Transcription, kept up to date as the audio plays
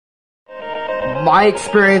My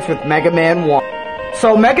experience with Mega Man 1.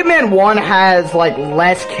 So Mega Man 1 has like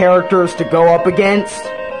less characters to go up against.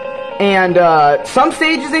 And some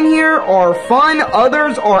stages in here are fun,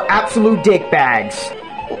 others are absolute dickbags.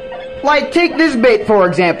 Like, take this bit for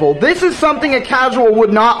example. This is something a casual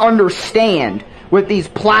would not understand with these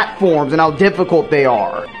platforms and how difficult they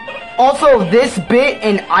are. Also, this bit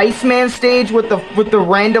and Iceman stage with the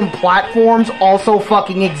random platforms also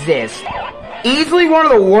fucking exist. Easily one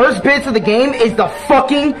of the worst bits of the game is the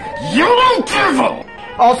fucking Yellow Devil!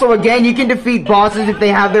 Also, again, you can defeat bosses if they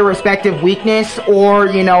have their respective weakness, or,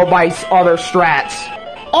 you know, by other strats.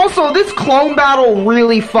 Also, this clone battle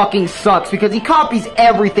really fucking sucks, because he copies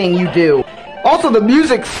everything you do. Also, the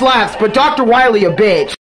music slaps, but Dr. Wily a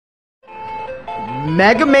bitch.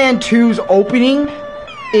 Mega Man 2's opening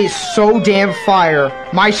is so damn fire.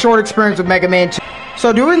 My short experience with Mega Man 2.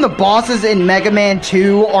 So doing the bosses in Mega Man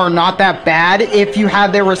 2 are not that bad if you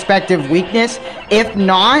have their respective weakness. If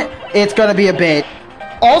not, it's gonna be a bit.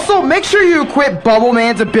 Also, make sure you equip Bubble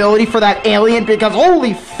Man's ability for that alien, because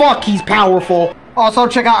holy fuck, he's powerful. Also,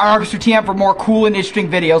 check out ArekkusuTM for more cool and interesting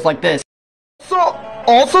videos like this. So,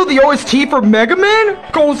 also the OST for Mega Man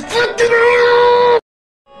goes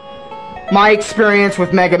my experience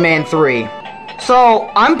with Mega Man 3. So,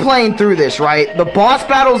 I'm playing through this, right? The boss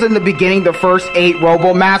battles in the beginning, the first 8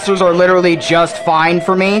 Robo Masters are literally just fine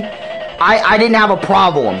for me. I didn't have a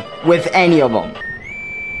problem with any of them.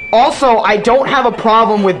 Also, I don't have a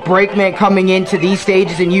problem with Breakman coming into these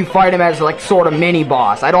stages and you fight him as like sort of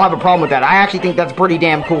mini-boss. I don't have a problem with that. I actually think that's pretty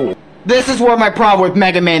damn cool. This is where my problem with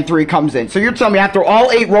Mega Man 3 comes in. So you're telling me after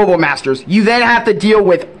all 8 Robo Masters, you then have to deal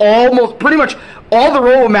with pretty much all the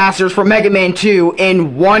Robo Masters from Mega Man 2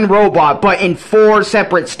 in one robot, but in 4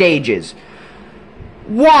 separate stages.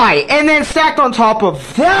 Why? And then stacked on top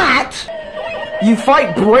of that, you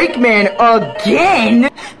fight Breakman again.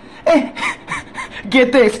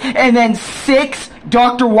 Get this, and then 6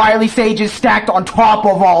 Dr. Wily stages stacked on top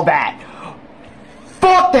of all that.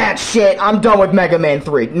 Fuck that shit! I'm done with Mega Man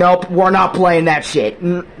 3. Nope, we're not playing that shit.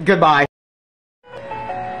 Goodbye.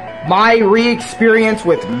 My re-experience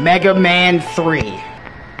with Mega Man 3.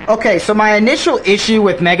 Okay, so my initial issue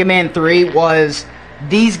with Mega Man 3 was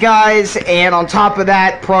these guys, and on top of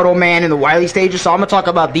that, Proto Man and the Wily stages, so I'm gonna talk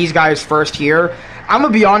about these guys first here. I'm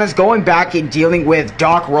gonna be honest, going back and dealing with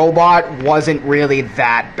Doc Robot wasn't really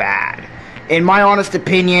that bad. In my honest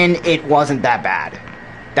opinion, it wasn't that bad.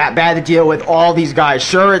 That bad to deal with all these guys.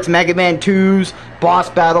 Sure, it's Mega Man 2's boss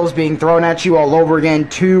battles being thrown at you all over again,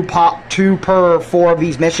 2 per 4 of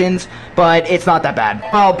these missions, but it's not that bad.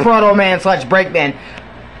 Oh, Proto Man / Breakman.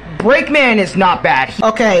 Breakman is not bad.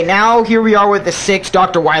 Okay, now here we are with the 6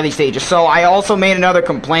 Dr. Wily stages. So I also made another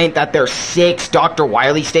complaint that there's 6 Dr.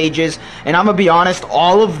 Wily stages, and I'm gonna be honest,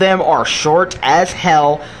 all of them are short as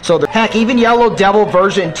hell. So heck, even Yellow Devil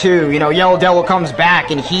version 2, you know, Yellow Devil comes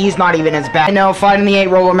back and he's not even as bad. I know, fighting the 8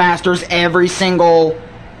 Robo Masters, every single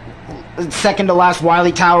second to last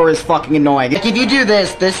Wily Tower is fucking annoying. Like, if you do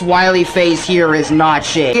this Wily phase here is not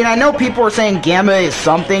shit. And I know people are saying Gamma is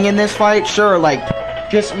something in this fight, sure, like,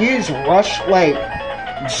 just use Rush, like,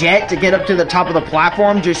 Jet to get up to the top of the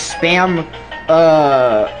platform. Just spam,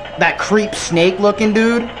 that creep snake looking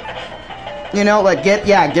dude. You know, like,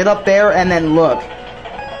 get up there and then look.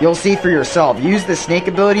 You'll see for yourself. Use the snake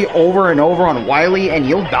ability over and over on Wily and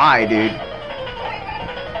you'll die, dude.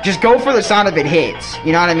 Just go for the sound if it hits.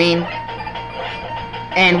 You know what I mean?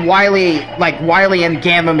 And Wily and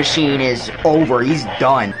Gamma Machine is over. He's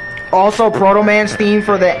done. Also, Proto Man's theme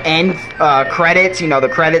for the end credits, you know,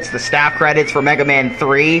 the staff credits for Mega Man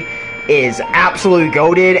 3 is absolutely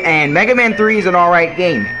goated, and Mega Man 3 is an alright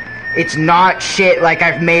game. It's not shit like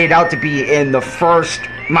I've made it out to be in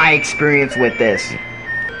my experience with this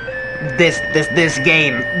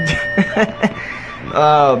game.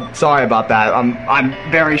 Sorry about that.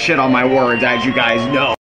 I'm very shit on my words, as you guys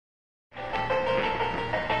know.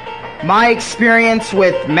 My experience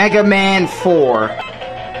with Mega Man 4.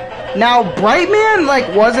 Now, Brightman,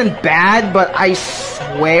 like, wasn't bad, but I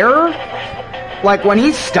swear, like, when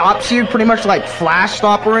he stops you, pretty much like Flash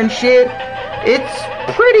Stopper and shit,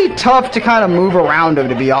 it's pretty tough to kind of move around him,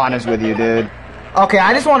 to be honest with you, dude. Okay,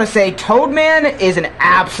 I just want to say, Toadman is an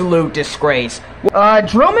absolute disgrace.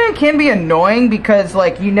 Drillman can be annoying because,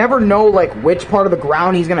 like, you never know, like, which part of the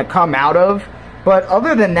ground he's gonna come out of, but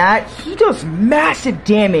other than that, he does massive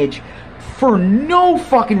damage for no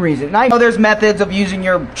fucking reason. I know there's methods of using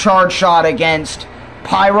your charge shot against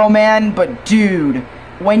Pyro Man, but dude,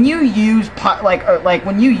 when you use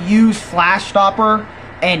when you use Flash Stopper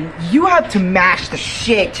and you have to mash the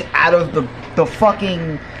shit out of the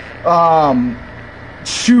fucking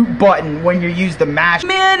shoot button when you use the mash.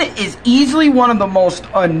 Man is easily one of the most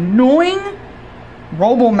annoying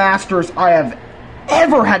RoboMasters I have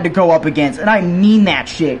ever had to go up against, and I mean that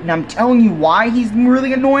shit. And I'm telling you why he's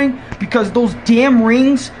really annoying, because those damn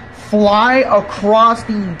rings fly across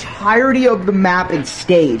the entirety of the map and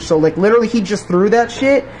stage. So like literally he just threw that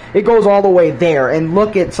shit, it goes all the way there. And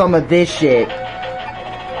look at some of this shit.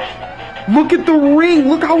 Look at the ring,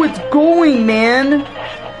 look how it's going, man.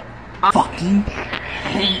 I fucking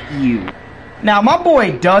hate you. Now, my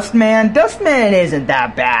boy Dustman isn't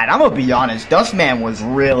that bad. I'm gonna be honest, Dustman was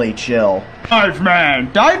really chill.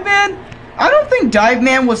 Diveman? I don't think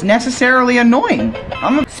Diveman was necessarily annoying.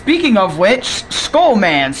 Speaking of which,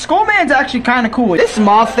 Skullman. Skullman's actually kind of cool. This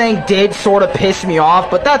moth thing did sort of piss me off,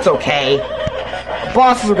 but that's okay.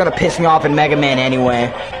 Bosses are gonna piss me off in Mega Man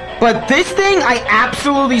anyway. But this thing, I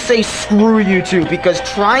absolutely say screw you to, because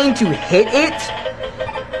trying to hit it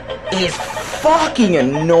is fucking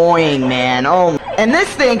annoying, man. Oh, and this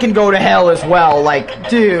thing can go to hell as well. Like,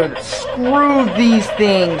 dude, screw these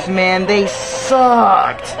things, man. They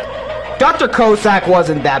sucked. Dr. Cossack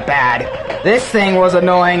wasn't that bad. This thing was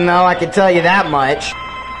annoying, though, I can tell you that much.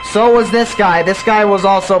 So was this guy. This guy was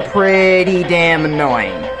also pretty damn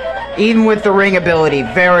annoying. Even with the ring ability,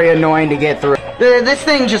 very annoying to get through. This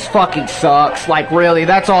thing just fucking sucks. Like, really,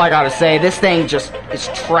 that's all I gotta say. This thing just is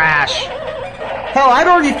trash. Hell, I'd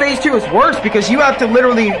argue Phase 2 is worse because you have to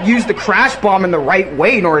literally use the crash bomb in the right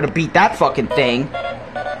way in order to beat that fucking thing.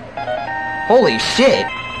 Holy shit.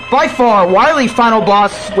 By far, Wily's final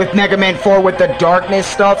boss with Mega Man 4 with the darkness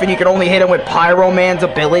stuff, and you can only hit him with Pyro Man's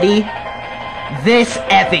ability. This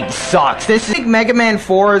effing sucks. I think Mega Man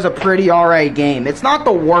 4 is a pretty alright game. It's not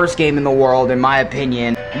the worst game in the world, in my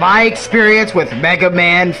opinion. My experience with Mega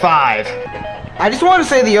Man 5. I just want to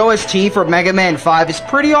say the OST for Mega Man 5 is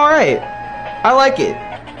pretty alright. I like it.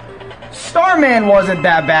 Starman wasn't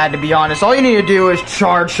that bad, to be honest. All you need to do is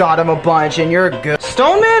charge shot him a bunch and you're good.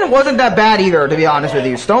 Stoneman wasn't that bad either, to be honest with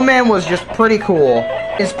you. Stoneman was just pretty cool.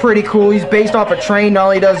 It's pretty cool. He's based off a train, and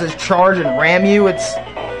all he does is charge and ram you. It's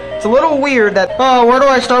a little weird that... Oh, where do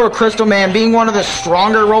I start with Crystal Man? Being one of the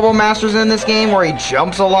stronger RoboMasters in this game, where he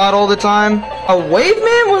jumps a lot all the time. Wave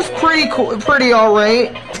Man was pretty cool, pretty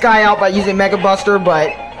alright. This guy out by using Mega Buster, but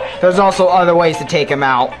there's also other ways to take him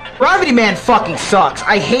out. Gravity Man fucking sucks.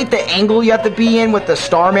 I hate the angle you have to be in with the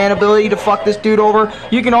Starman ability to fuck this dude over.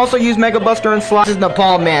 You can also use Mega Buster and Slide. This is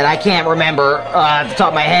Nepal Man. I can't remember at the top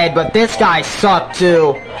of my head, but this guy sucked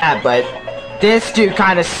too. Yeah, but this dude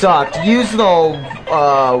kind of sucked. Use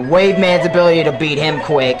the Wave Man's ability to beat him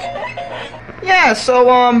quick. Yeah,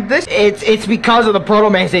 so it's because of the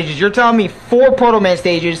Proto Man stages. You're telling me 4 Proto Man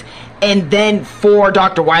stages and then 4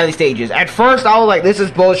 Dr. Wily stages. At first, I was like, this is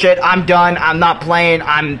bullshit. I'm done. I'm not playing.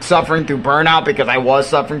 I'm suffering through burnout, because I was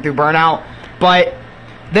suffering through burnout. But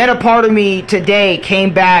then a part of me today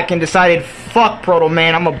came back and decided, fuck Proto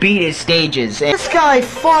Man, I'm gonna beat his stages. And this guy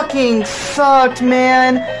fucking sucked,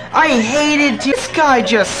 man. I hated you. This guy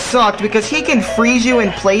just sucked because he can freeze you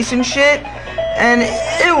in place and shit. And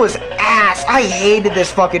it was ass. I hated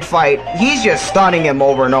this fucking fight. He's just stunning him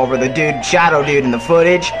over and over, the dude, Shadow Dude in the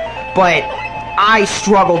footage. But I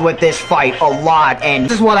struggled with this fight a lot, and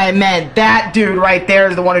this is what I meant. That dude right there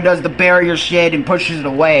is the one who does the barrier shit and pushes it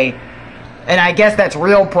away. And I guess that's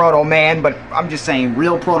real Proto Man, but I'm just saying,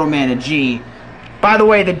 real Proto Man and G. By the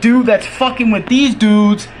way, the dude that's fucking with these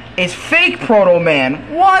dudes is fake Proto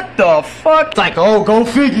Man. What the fuck? It's like, oh, go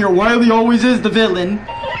figure, Wily always is the villain.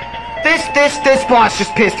 This boss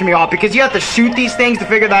just pissed me off, because you have to shoot these things to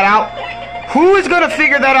figure that out. Who is gonna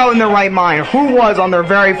figure that out in their right mind? Who was on their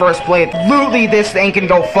very first play? Absolutely, this thing can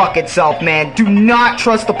go fuck itself, man. Do not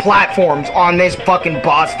trust the platforms on this fucking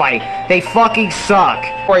boss fight. They fucking suck.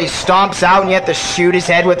 Or he stomps out and you have to shoot his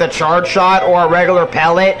head with a charge shot or a regular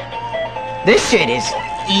pellet. This shit is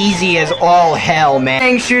easy as all hell,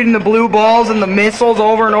 man. Shooting the blue balls and the missiles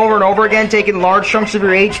over and over and over again, taking large chunks of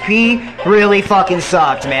your HP, really fucking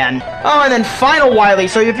sucked, man. Oh, and then final Wily.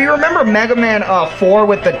 So if you remember Mega Man 4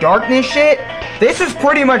 with the darkness shit, this is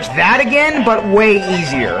pretty much that again, but way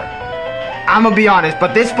easier. I'm gonna be honest,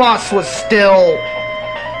 but this boss was still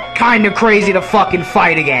kind of crazy to fucking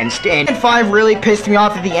fight against. And 5 really pissed me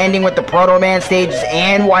off at the ending with the Proto Man stages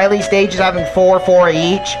and Wily stages having 4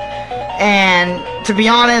 each. And to be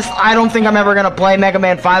honest, I don't think I'm ever gonna play Mega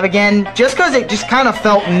Man 5 again, just because it just kind of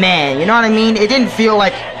felt meh, you know what I mean? It didn't feel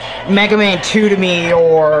like Mega Man 2 to me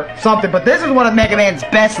or something, but this is one of Mega Man's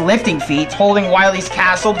best lifting feats, holding Wily's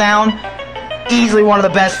castle down. Easily one of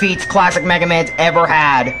the best feats classic Mega Man's ever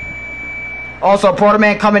had. Also, Proto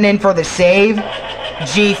Man coming in for the save.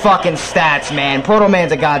 G fucking stats, man. Proto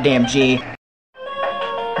Man's a goddamn G.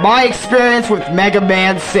 My experience with Mega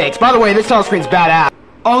Man 6. By the way, this title screen's badass.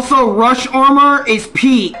 Also, Rush Armor is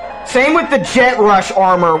peak. Same with the Jet Rush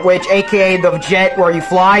Armor, which, aka the jet where you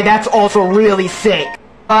fly, that's also really sick.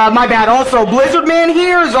 My bad. Also, Blizzard Man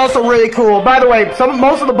here is also really cool. By the way,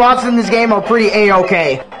 most of the bosses in this game are pretty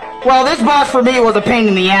A-okay. Well, this boss for me was a pain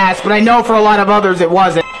in the ass, but I know for a lot of others it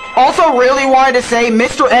wasn't. Also, really wanted to say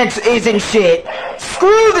Mr. X isn't shit.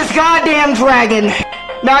 Screw this goddamn dragon.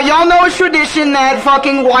 Now, y'all know it's tradition that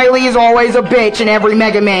fucking Wily is always a bitch in every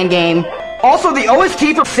Mega Man game. Also, the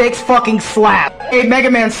OST for 6 fucking slap. Hey,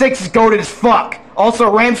 Mega Man 6 is goated as fuck.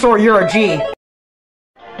 Also, Ramsor, you're a G.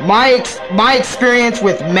 My experience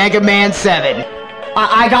with Mega Man 7.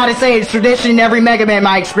 I gotta say, it's tradition in every Mega Man,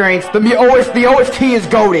 my experience. The OST is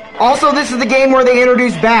goated. Also, this is the game where they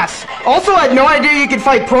introduced Bass. Also, I had no idea you could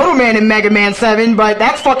fight Proto Man in Mega Man 7, but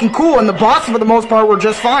that's fucking cool, and the bosses for the most part were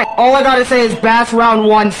just fine. All I gotta say is Bass Round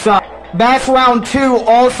 1 sucked. Bass Round 2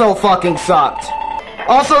 also fucking sucked.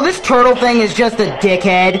 Also, this turtle thing is just a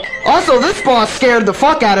dickhead. Also, this boss scared the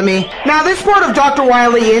fuck out of me. Now, this part of Dr.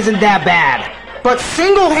 Wily isn't that bad. But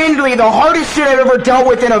single-handedly, the hardest shit I've ever dealt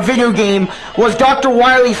with in a video game was Dr.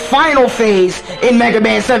 Wily's final phase in Mega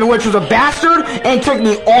Man 7, which was a bastard and took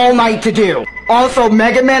me all night to do. Also,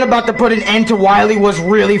 Mega Man about to put an end to Wily was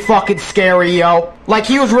really fucking scary, yo. Like,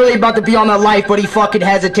 he was really about to be on that life, but he fucking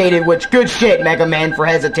hesitated, which, good shit, Mega Man, for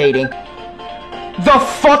hesitating. The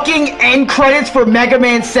fucking end credits for Mega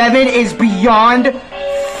Man 7 is beyond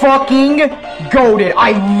fucking goated.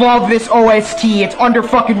 I love this OST. It's under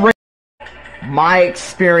fucking... My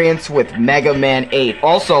experience with Mega Man 8.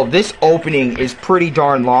 Also, this opening is pretty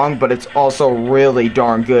darn long, but it's also really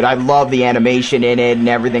darn good. I love the animation in it and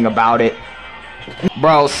everything about it.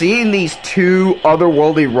 Bro, seeing these two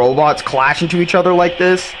otherworldly robots clash into each other like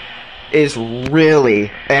this is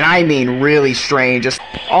really, and I mean really strange.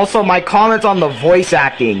 Also, my comments on the voice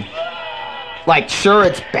acting. Like, sure,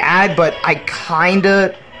 it's bad, but I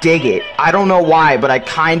kinda dig it. I don't know why, but I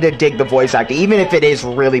kinda dig the voice acting, even if it is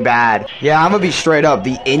really bad. Yeah, I'm gonna be straight up.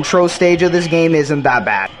 The intro stage of this game isn't that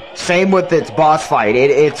bad. Same with its boss fight.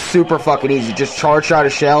 It's super fucking easy. Just charge shot a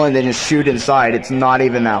shell and then just shoot inside. It's not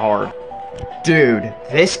even that hard. Dude,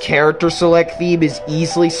 this character select theme is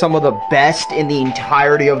easily some of the best in the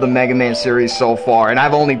entirety of the Mega Man series so far, and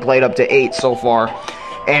I've only played up to 8 so far.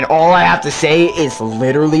 And all I have to say is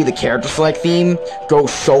literally the character select theme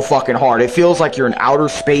goes so fucking hard. It feels like you're in outer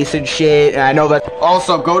space and shit. And I know that.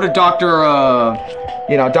 Also, go to Dr.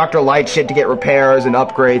 Light shit to get repairs and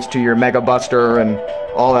upgrades to your Mega Buster and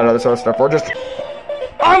all that other sort of stuff. Or just,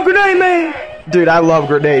 I'm Grenade Man! Dude, I love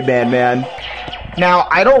Grenade Man, man. Now,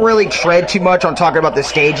 I don't really tread too much on talking about the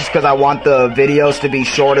stages because I want the videos to be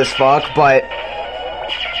short as fuck, but...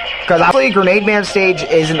 Because actually, Grenade Man stage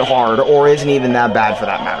isn't hard, or isn't even that bad for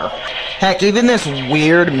that matter. Heck, even this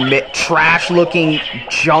weird, trash-looking,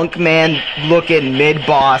 Junkman-looking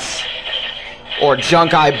mid-boss, or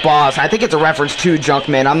Junk-Eye boss, I think it's a reference to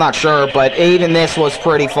Junkman, I'm not sure, but even this was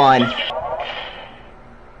pretty fun.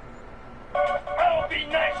 I'll be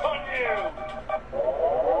nice on you.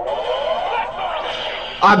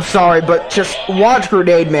 I'm sorry, but just watch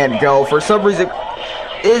Grenade Man go. For some reason...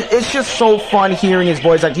 It's just so fun hearing his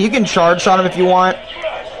voice acting. You can charge shot him if you want.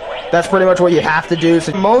 That's pretty much what you have to do.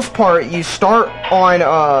 So, for the most part, you start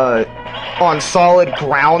on solid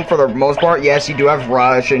ground for the most part. Yes, you do have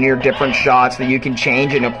rush and your different shots that you can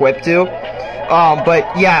change and equip to. But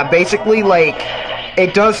yeah, basically, like,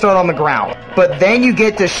 it does start on the ground. But then you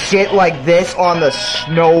get to shit like this on the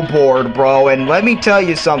snowboard, bro. And let me tell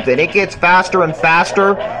you something. It gets faster and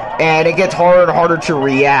faster. And it gets harder and harder to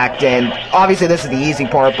react, and obviously this is the easy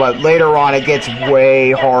part, but later on it gets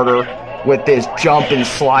way harder with this jump and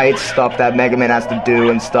slide stuff that Mega Man has to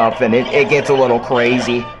do and stuff, and it gets a little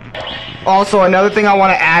crazy. Also, another thing I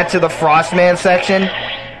want to add to the Frostman section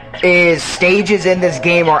is stages in this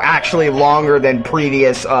game are actually longer than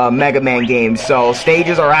previous Mega Man games, so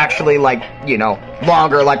stages are actually, like, you know,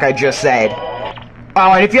 longer, like I just said.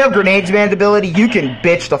 Oh, and if you have Grenades Man's ability, you can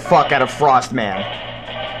bitch the fuck out of Frostman.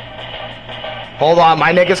 Hold on,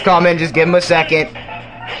 my nigga's coming, just give him a second. I'll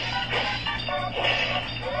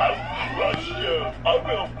crush you. I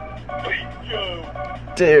will beat you.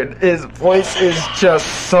 Dude, his voice is just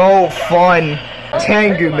so fun.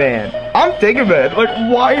 Tengu Man. I'm thinking, man, like,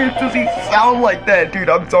 why does he sound like that? Dude,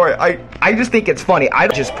 I'm sorry. I just think it's funny. I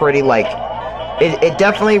just pretty, like, it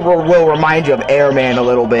definitely will remind you of Airman a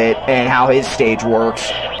little bit and how his stage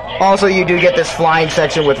works. Also, you do get this flying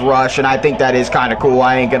section with Rush, and I think that is kind of cool.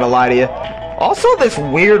 I ain't gonna lie to you. Also, this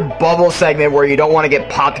weird bubble segment where you don't want to get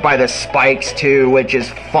popped by the spikes, too, which is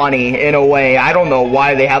funny, in a way. I don't know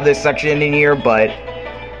why they have this section in here, but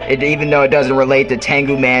even though it doesn't relate to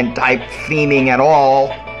Tengu Man type theming at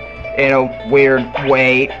all, in a weird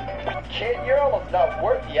way. Kid, you're almost not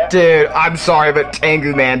worth the effort. Dude, I'm sorry, but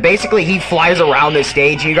Tengu Man, basically he flies around the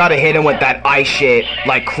stage and you gotta hit him with that ice shit,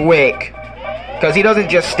 like, quick. Because he doesn't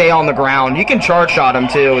just stay on the ground. You can charge shot him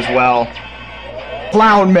too, as well.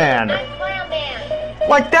 Clown Man.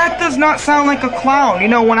 Like, that does not sound like a clown. You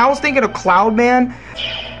know, when I was thinking of Clown Man,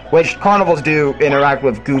 which carnivals do interact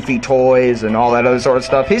with goofy toys and all that other sort of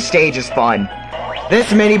stuff, his stage is fun.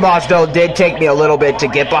 This mini-boss, though, did take me a little bit to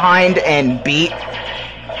get behind and beat.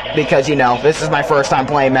 Because, you know, this is my first time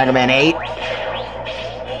playing Mega Man 8.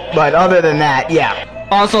 But other than that, yeah.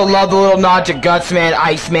 Also love the little nod to Gutsman,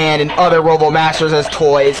 Iceman, and other Robo Masters as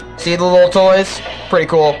toys. See the little toys? Pretty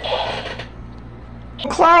cool.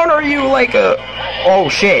 Clown, are you like a... Oh,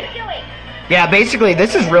 shit. Yeah, basically,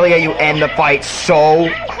 this is really how you end the fight so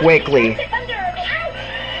quickly.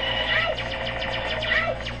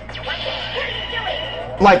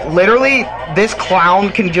 Like, literally, this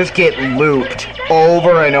clown can just get looped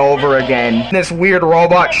over and over again. This weird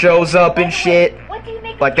robot shows up and shit.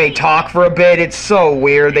 Like, they talk for a bit. It's so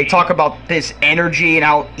weird. They talk about this energy and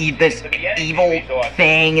how this evil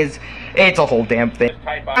thing is... It's a whole damn thing.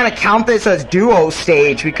 I'm gonna count this as duo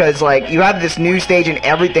stage because, like, you have this new stage and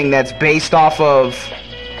everything that's based off of...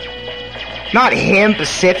 Not him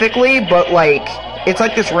specifically, but, like... It's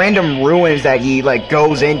like this random ruins that he, like,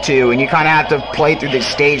 goes into, and you kind of have to play through this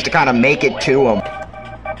stage to kind of make it to him.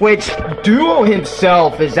 Which, Duo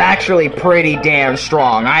himself is actually pretty damn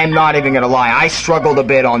strong. I am not even gonna lie. I struggled a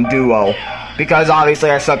bit on Duo. Because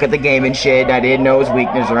obviously I suck at the game and shit, and I didn't know his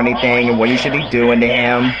weakness or anything, and what you should be doing to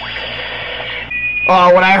him.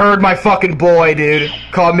 Oh, when I heard my fucking boy, dude,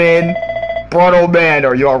 come in. Proto Man,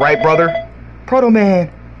 are you alright, brother? Proto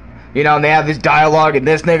Man. You know, and they have this dialogue, and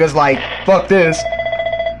this nigga's like, fuck this.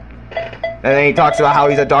 And then he talks about how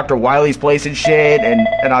he's at Dr. Wily's place and shit, and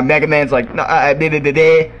Mega Man's like, no, and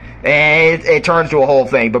it turns to a whole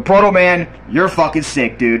thing. But Proto Man, you're fucking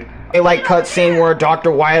sick, dude. They like cutscene where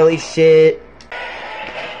Dr. Wily shit.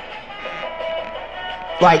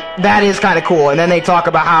 Like, that is kind of cool. And then they talk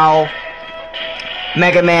about how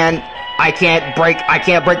Mega Man, I can't break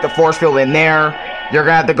the force field in there. You're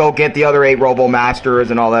gonna have to go get the other 8 Robo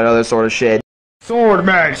Masters and all that other sort of shit.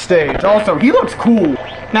 Swordman stage. Also, he looks cool.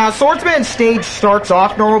 Now, Swordsman stage starts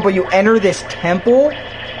off normal, but you enter this temple,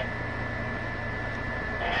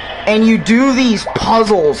 and you do these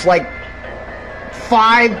puzzles, like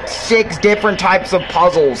 5, 6 different types of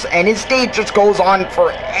puzzles, and his stage just goes on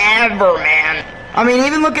forever, man. I mean,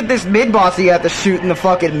 even look at this mid-boss that you have to shoot in the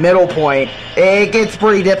fucking middle point. It gets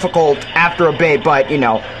pretty difficult after a bit, but, you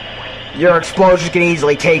know, your explosions can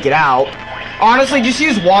easily take it out. Honestly, just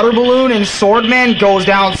use Water Balloon and Swordman goes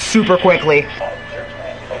down super quickly.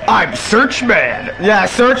 I'm Searchman! Yeah,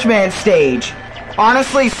 Searchman stage.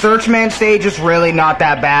 Honestly, Searchman stage is really not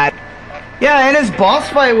that bad. Yeah, and his boss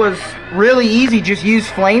fight was really easy. Just use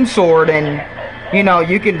Flame Sword and, you know,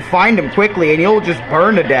 you can find him quickly and he'll just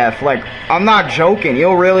burn to death. Like, I'm not joking.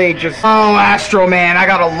 He'll really just... Oh, Astro Man, I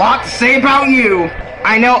got a lot to say about you!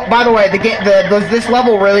 I know, by the way, this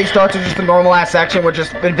level really starts with just a normal-ass section with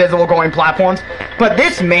just invisible going platforms. But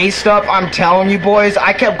this maze stuff, I'm telling you boys,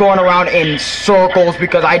 I kept going around in circles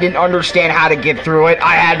because I didn't understand how to get through it.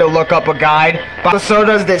 I had to look up a guide. But so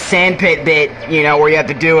does this sandpit bit, you know, where you have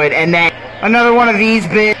to do it. And then another one of these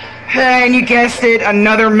bits. And you guessed it,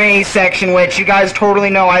 another maze section, which you guys totally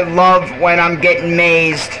know I love when I'm getting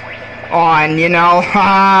mazed on, you know?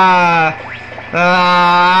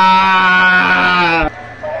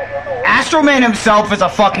 Astro Man himself is a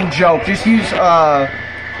fucking joke. Just use,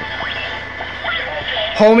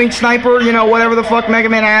 homing sniper, you know, whatever the fuck Mega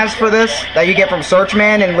Man has for this, that you get from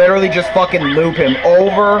Searchman, and literally just fucking loop him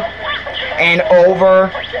over, and over,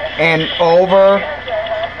 and over.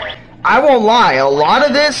 I won't lie, a lot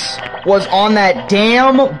of this was on that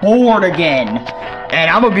damn board again. And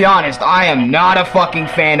I'm gonna be honest, I am not a fucking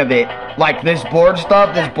fan of it. Like, this board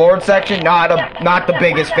stuff, this board section, not the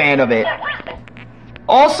biggest fan of it.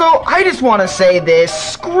 Also, I just want to say this,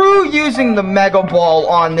 screw using the Mega Ball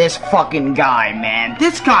on this fucking guy, man.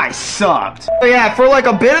 This guy sucked. But yeah, for like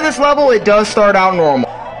a bit of this level, it does start out normal.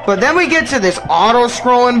 But then we get to this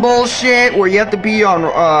auto-scrolling bullshit, where you have to be on,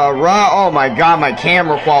 oh my god, my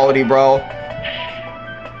camera quality, bro.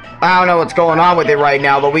 I don't know what's going on with it right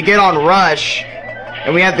now, but we get on Rush,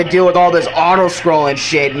 and we have to deal with all this auto-scrolling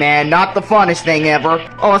shit, man. Not the funnest thing ever.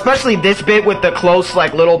 Oh, especially this bit with the close,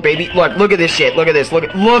 like, little baby... Look at this shit. Look at this.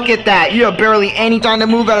 Look at that. You have barely any time to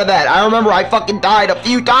move out of that. I remember I fucking died a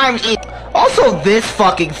few times. Also, this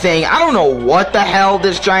fucking thing, I don't know what the hell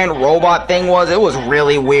this giant robot thing was. It was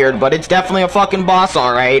really weird, but it's definitely a fucking boss,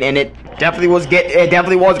 alright, and it definitely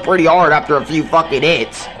was pretty hard after a few fucking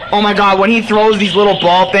hits. Oh my god, when he throws these little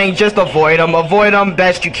ball things, just avoid them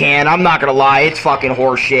best you can. I'm not gonna lie, it's fucking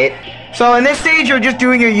horseshit. So in this stage, you're just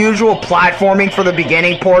doing your usual platforming for the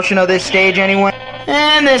beginning portion of this stage anyway.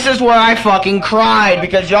 And this is where I fucking cried,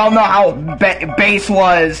 because y'all know how Bass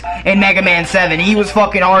was in Mega Man 7. He was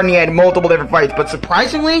fucking hard and he had multiple different fights, but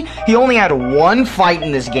surprisingly, he only had one fight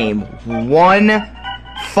in this game. One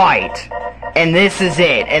fight. And this is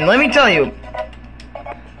it. And let me tell you,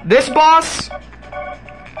 this boss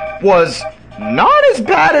was not as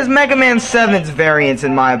bad as Mega Man 7's variants,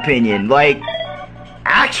 in my opinion. Like,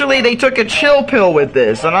 actually, they took a chill pill with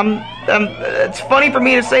this, and it's funny for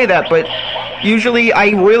me to say that, but usually I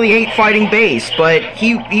really hate fighting Bass, but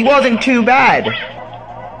he wasn't too bad.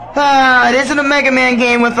 It isn't a Mega Man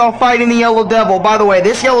game without fighting the Yellow Devil. By the way,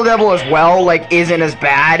 this Yellow Devil as well, like, isn't as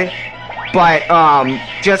bad, but,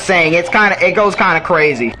 just saying, it goes kinda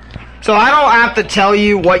crazy. So I don't have to tell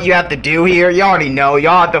you what you have to do here. You already know.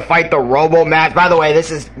 Y'all have to fight the Robo Match. By the way, this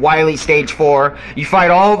is Wily Stage 4. You fight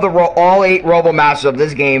all 8 Robo Masters of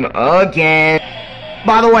this game again.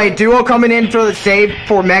 By the way, Duo coming in for the save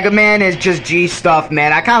for Mega Man is just G stuff,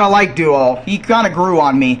 man. I kind of like Duo. He kind of grew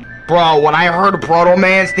on me. Bro, when I heard Proto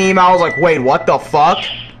Man's theme, I was like, wait, what the fuck?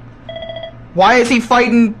 Why is he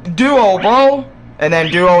fighting Duo, bro? And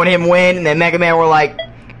then Duo and him win, and then Mega Man were like,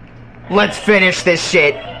 let's finish this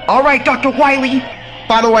shit. Alright, Dr. Wily.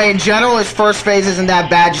 By the way, in general, his first phase isn't that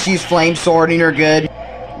bad. Just use Flame Sword and you're good.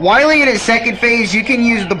 Wily in his second phase, you can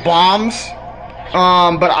use the bombs.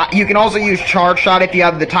 But you can also use Charge Shot if you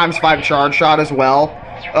have the ×5 Charge Shot as well.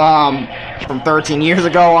 From 13 years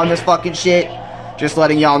ago on this fucking shit. Just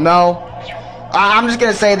letting y'all know. I'm just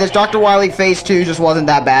gonna say this, Dr. Wily phase 2 just wasn't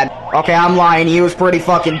that bad. Okay, I'm lying, he was pretty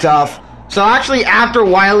fucking tough. So actually, after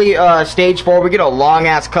Wily, stage 4, we get a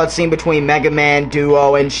long-ass cutscene between Mega Man,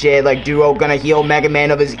 Duo, and shit. Like, Duo gonna heal Mega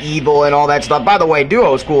Man of his evil and all that stuff. By the way,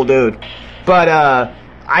 Duo's cool, dude. But,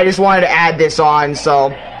 I just wanted to add this on,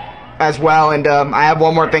 so, as well, and, I have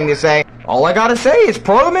one more thing to say. All I gotta say is,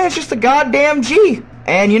 Proto Man's just a goddamn G.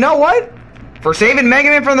 And you know what? For saving Mega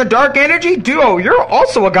Man from the Dark Energy, Duo, you're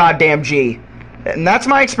also a goddamn G. And that's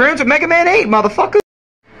my experience with Mega Man 8, motherfucker.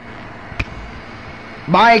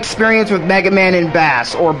 My experience with Mega Man and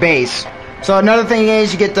Bass, or Bass. So another thing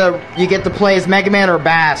is you get to play as Mega Man or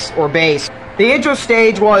Bass, or Bass. The intro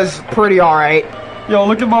stage was pretty alright. Yo,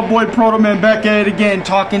 look at my boy Proto Man back at it again,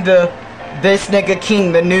 talking to this nigga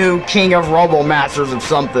King, the new king of Robo Masters of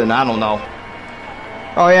something, I don't know.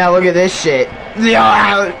 Oh yeah, look at this shit.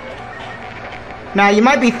 Yeah. Now, you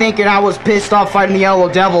might be thinking I was pissed off fighting the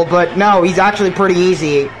Yellow Devil, but no, he's actually pretty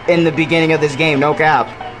easy in the beginning of this game, no cap.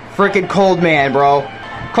 Frickin' Cold Man, bro.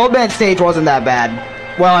 Cold Man stage wasn't that bad.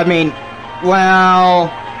 Well, I mean,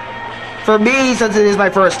 for me, since it is my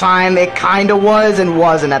first time, it kinda was and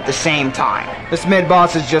wasn't at the same time. This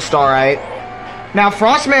mid-boss is just alright. Now,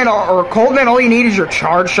 Frostman or Cold Man, all you need is your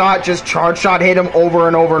Charge Shot. Just Charge Shot hit him over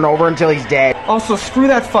and over and over until he's dead. Also, screw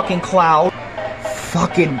that fucking Cloud.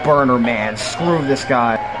 Fucking Burner Man. Screw this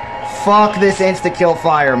guy. Fuck this insta-kill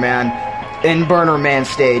fire, man. In Burner Man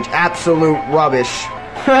stage. Absolute rubbish.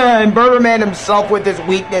 And Burner Man himself with his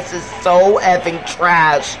weakness is so effing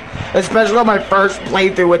trash. Especially on my first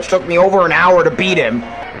playthrough, which took me over an hour to beat him.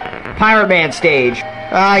 Pirate Man stage.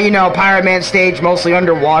 You know, Pirate Man stage, mostly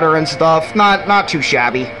underwater and stuff. Not too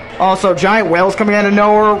shabby. Also, giant whales coming out of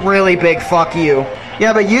nowhere, really big fuck you.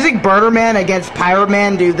 Yeah, but using Burner Man against Pirate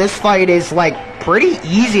Man, dude, this fight is, like, pretty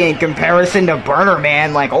easy in comparison to Burner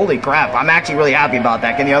Man. Like, holy crap, I'm actually really happy about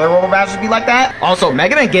that. Can the other Robo Masters be like that? Also,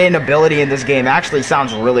 Mega Man getting ability in this game actually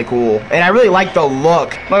sounds really cool. And I really like the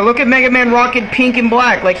look. Like, look at Mega Man rocking pink and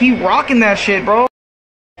black. Like, he rocking that shit, bro.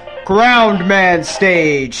 Ground Man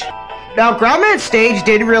stage. Now, Ground Man stage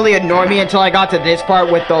didn't really annoy me until I got to this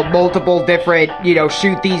part with the multiple different, you know,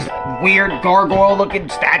 shoot these weird gargoyle-looking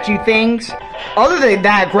statue things. Other than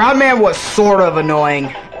that, Ground Man was sort of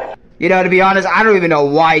annoying. You know, to be honest, I don't even know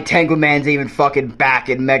why Tengu Man's even fucking back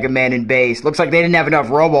in Mega Man and Bass. Looks like they didn't have enough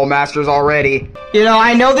Robo Masters already. You know,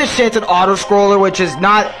 I know this shit's an auto-scroller, which is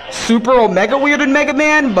not super Omega weird in Mega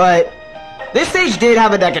Man, but this stage did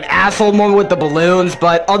have like an asshole moment with the balloons,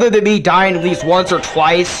 but other than me dying at least once or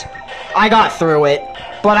twice, I got through it.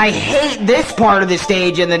 But I hate this part of the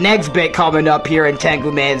stage and the next bit coming up here in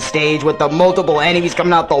Tengu Man's stage with the multiple enemies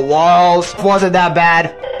coming out the walls. Wasn't that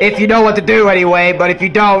bad. If you know what to do anyway, but if you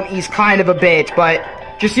don't, he's kind of a bitch. But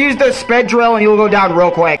just use the sped drill and you'll go down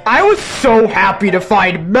real quick. I was so happy to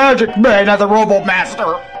find Magic Man as a Robo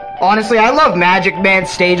Master. Honestly, I love Magic Man's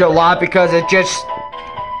stage a lot because it just...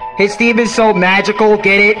 His theme is so magical,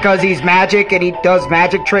 get it? Because he's magic and he does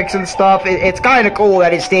magic tricks and stuff. It's kind of cool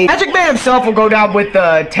that his stage... Magic Man himself will go down with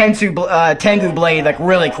the Tengu Blade, like,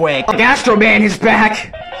 really quick. Astro Man is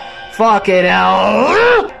back. Fucking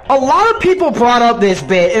hell. A lot of people brought up this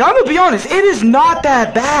bit, and I'm gonna be honest, it is not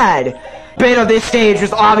that bad. Bit of this stage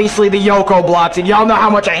is obviously the Yoko blocks, and y'all know how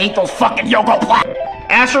much I hate those fucking Yoko blocks.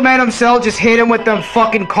 Astro Man himself, just hit him with them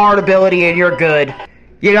fucking card ability and you're good.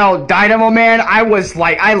 You know, Dynamo Man, I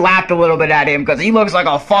laughed a little bit at him because he looks like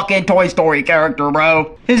a fucking Toy Story character,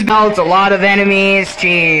 bro. His belt's a lot of enemies.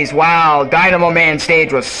 Jeez, wow. Dynamo Man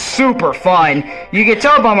stage was super fun. You can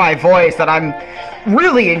tell by my voice that I'm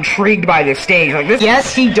really intrigued by this stage. Like this,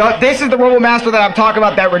 yes, he does. This is the Robo Master that I'm talking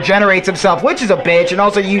about that regenerates himself, which is a bitch, and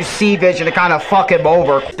also use C-Vision to kind of fuck him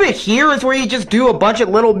over. This bit here is where you just do a bunch of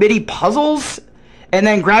little mini puzzles, and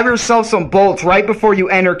then grab yourself some bolts right before you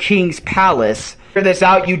enter King's Palace. Figure this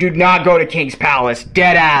out, you do not go to King's Palace.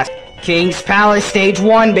 Dead ass. King's Palace Stage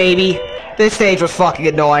 1, baby. This stage was fucking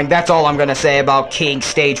annoying. That's all I'm gonna say about King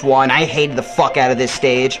Stage 1. I hated the fuck out of this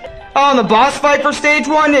stage. Oh, and the boss fight for Stage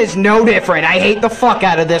 1 is no different. I hate the fuck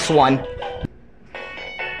out of this one.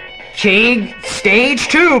 King Stage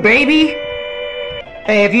 2, baby.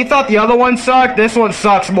 Hey, if you thought the other one sucked, this one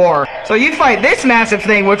sucks more. So you fight this massive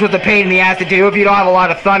thing, which was a pain in the ass to do if you don't have a lot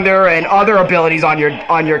of thunder and other abilities on your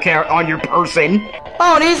person.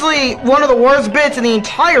 Oh, and easily one of the worst bits in the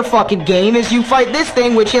entire fucking game is you fight this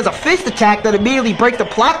thing, which has a fist attack that immediately breaks the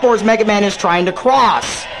platforms Mega Man is trying to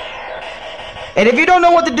cross. And if you don't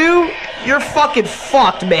know what to do, you're fucking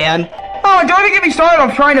fucked, man. Oh, and don't even get me started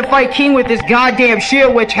on trying to fight King with this goddamn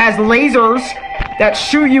shield, which has lasers that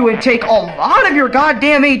shoot you and take a lot of your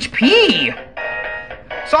goddamn HP.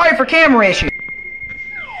 Sorry for camera issues.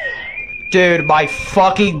 Dude, my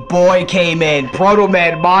fucking boy came in. Proto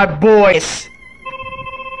Man, my boy.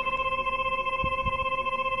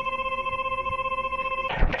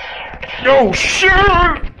 Oh, shit!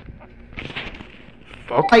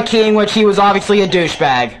 My King, which he was obviously a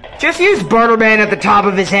douchebag. Just use Burner Man at the top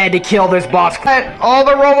of his head to kill this boss. All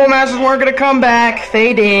the Robo Masters weren't gonna come back.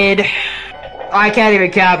 They did. I can't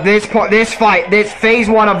even cap. This phase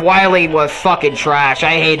 1 of Wily was fucking trash.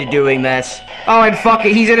 I hated doing this. Oh, and fuck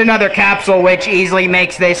it, he's in another capsule, which easily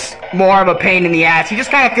makes this more of a pain in the ass. He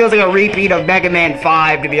just kind of feels like a repeat of Mega Man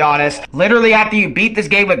 5, to be honest. Literally, after you beat this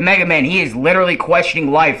game with Mega Man, he is literally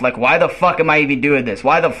questioning life. Like, why the fuck am I even doing this?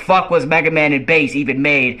 Why the fuck was Mega Man and Bass even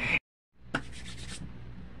made?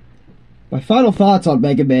 My final thoughts on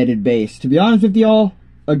Mega Man and Bass. To be honest with y'all,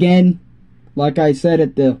 again, like I said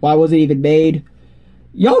at the why was it even made,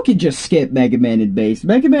 y'all can just skip Mega Man and Bass.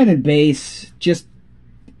 Mega Man and Bass just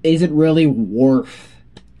isn't really worth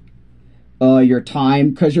your time,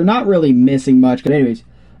 because you're not really missing much. But anyways,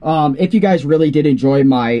 if you guys really did enjoy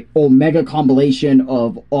my Omega compilation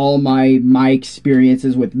of all my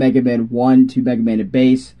experiences with Mega Man 1 to Mega Man and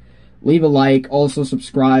Bass, leave a like, also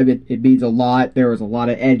subscribe, it means a lot. There was a lot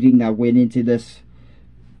of editing that went into this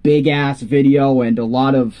big ass video, and a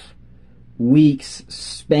lot of weeks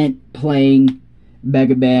spent playing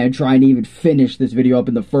Mega Man, trying to even finish this video up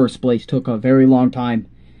in the first place. Took a very long time.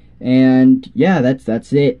 And yeah,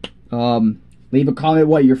 that's it. Leave a comment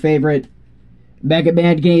what your favorite Mega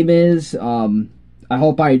Man game is. I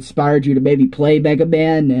hope I inspired you to maybe play Mega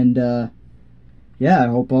Man, and yeah, I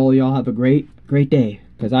hope all y'all have a great day,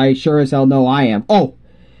 because I sure as hell know I am. Oh,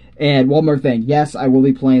 and one more thing. Yes, I will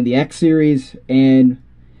be playing the X series, and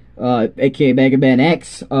aka Mega Man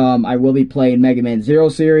X. I will be playing Mega Man 0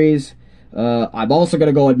 series. I'm also going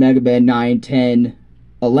to go with Mega Man 9, 10,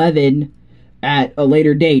 11 at a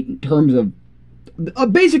later date. In terms of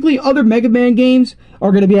basically other Mega Man games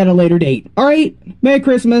are going to be at a later date. Alright, Merry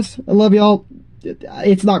Christmas. I love y'all.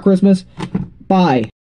 It's not Christmas. Bye.